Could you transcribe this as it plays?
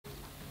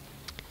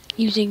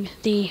using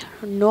the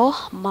No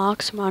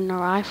Marksman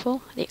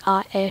rifle, the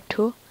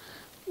RA2,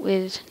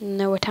 with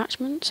no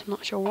attachments. I'm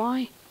not sure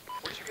why,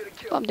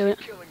 but I'm doing it.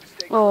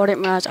 Oh, I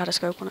didn't realise I had a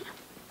scope on it.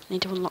 I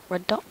need to unlock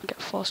red dot and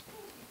get forced.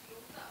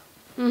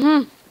 We're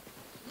in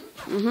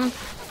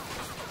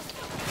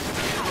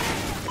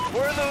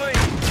the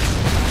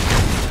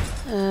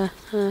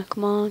lead.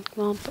 Come on.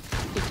 Oh,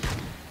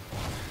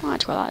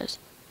 that's what that is.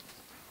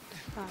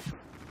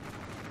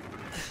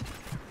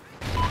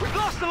 We've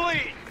lost the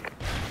lead.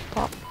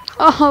 Pop.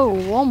 Oh,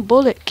 one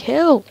bullet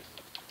kill.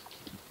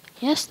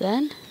 Yes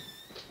then.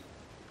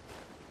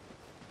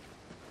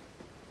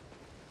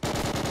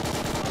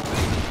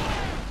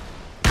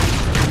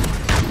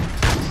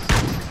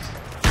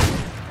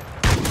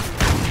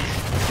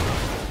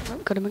 Oh,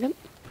 got him again.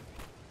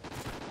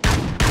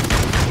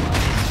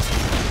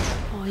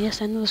 Oh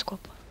yes, another squad.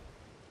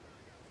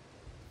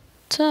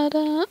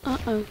 Ta-da!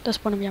 Uh-oh,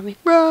 that's one of yummy.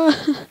 Bruh!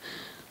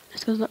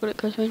 This guy's not good at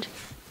close range.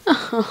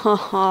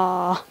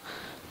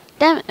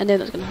 Damn it! I knew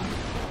that was gonna happen.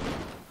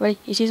 Ready?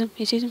 He sees him.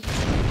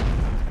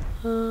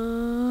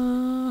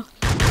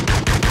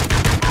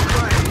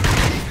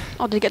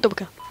 Oh, did he get double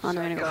kill? Oh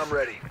no, anyway. I'm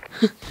ready.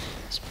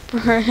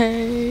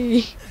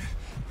 Spray!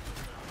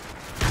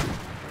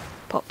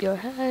 Pop your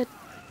head.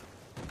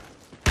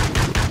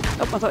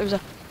 Oh, I thought he was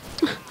there.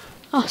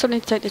 Oh, so I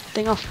need to take this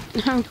thing off.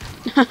 No.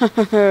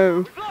 No.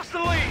 We've lost the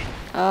lead.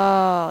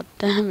 Oh,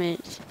 damn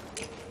it.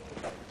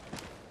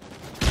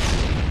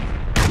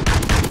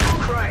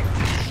 Crank.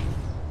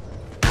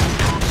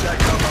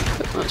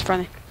 Oh, it's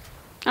friendly.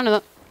 I know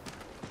that.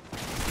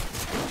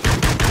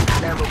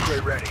 Ammo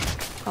crate ready.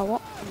 Oh,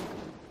 what?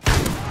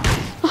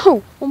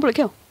 Oh, one bullet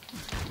kill.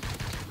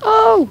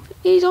 Oh,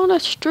 he's on a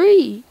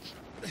streak.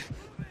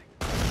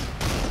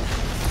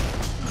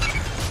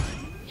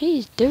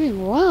 He's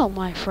doing well,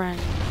 my friend.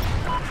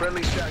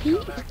 Friendly He's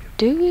SATCOM active.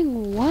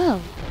 doing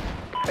well.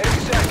 Enemy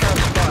SATCOM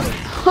spotted.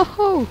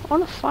 Oh,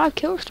 on a 5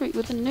 kill streak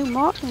with a new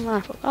marksman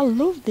rifle. I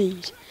love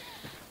these.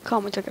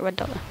 Can't wait to get red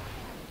dot there.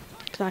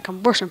 Because I can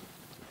brush him.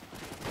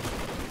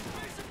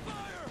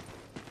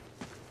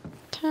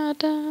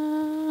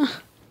 Ta-da!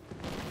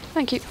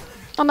 Thank you.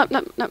 Oh, no,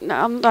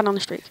 I'm done on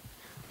the streak.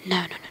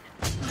 No.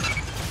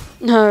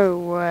 No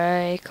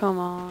way, come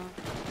on.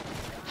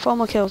 4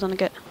 more kills and I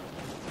get...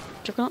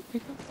 Juggernaut?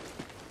 Recon?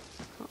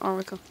 Oh,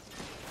 Recon.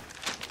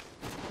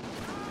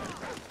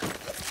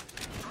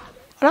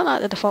 I don't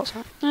like the default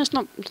sight. No, it's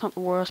not the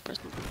worst, but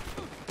it's not.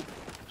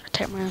 I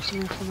take my own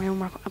something from my own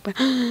rifle.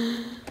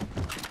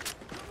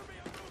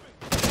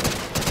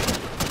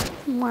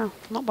 Wow,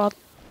 not bad.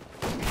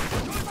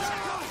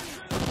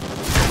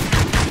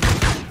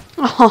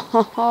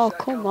 Oh,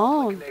 come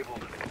on.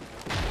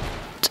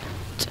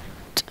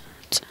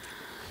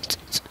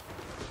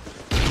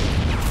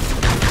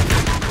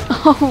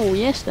 Oh,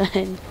 yes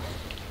then.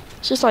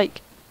 It's just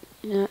like,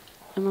 you know,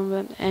 I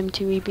remember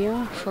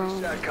M2EBR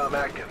from SATCOM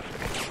active.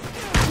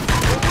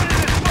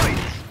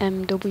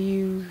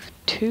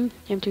 MW2,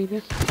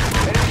 M2EBR.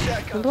 Enemy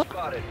SATCOM Remember that?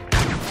 spotted.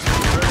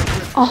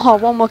 Oh,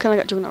 one more kill I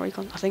got Juggernaut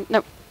Recon, I think.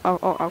 No.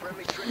 Oh.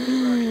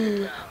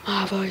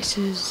 My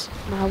voices,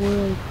 my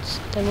words,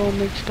 they're all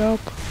mixed up.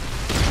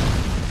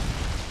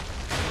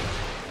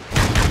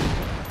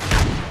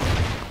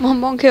 Come on,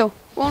 one kill.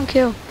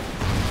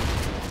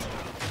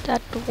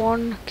 That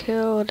one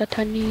kill that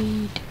I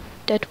need.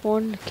 That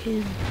one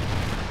kill.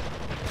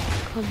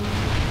 Come on.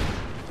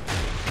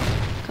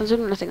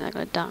 Considering I think they're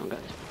gonna down, guys.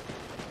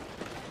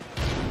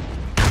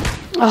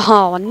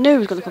 Oh, I knew he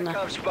was gonna come there.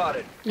 SATCOM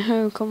spotted.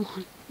 No, come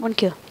on. One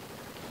kill.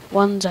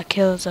 One's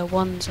kills are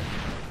one's.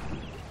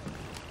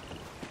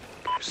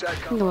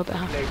 SATCOM Go a bit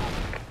high.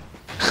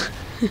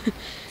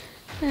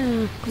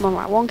 enabled. Come on,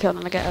 right, one kill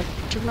and I get a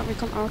Juggernaut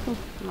Recon Oracle.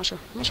 I'm not sure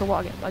what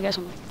I get, but I get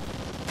something.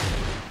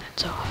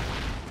 That's all.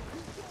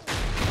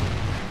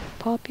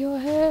 Pop your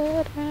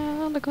head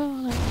around the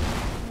corner.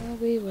 I'll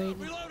be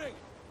waiting.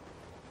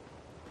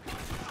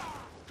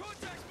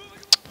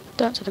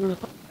 Don't say they're gonna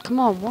pop. Come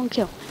on, one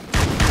kill.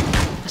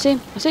 I see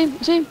him.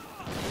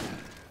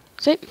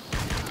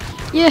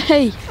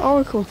 Yay!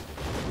 Oracle.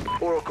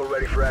 Oracle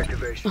ready for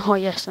activation. Oh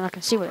yes, and I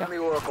can see where they Enemy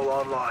Oracle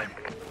online.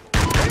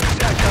 Enemy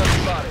SATCOM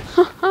spotted.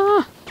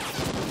 are.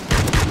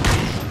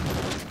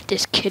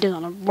 This kid is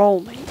on a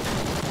roll, mate.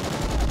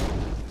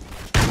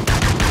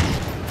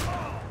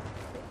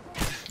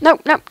 No,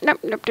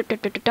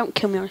 don't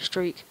kill me on a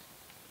streak.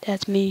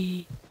 That's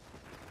me.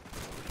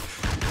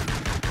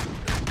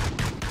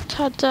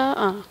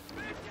 Ta-da!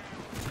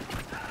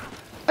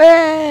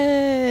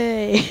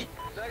 Hey!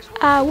 Nice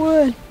work. I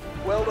won!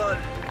 Well done.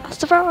 I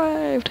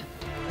survived!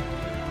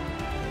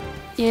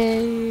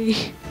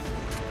 Yay!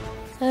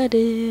 I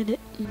did it.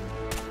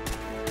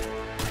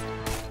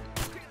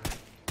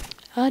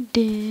 I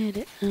did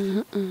it.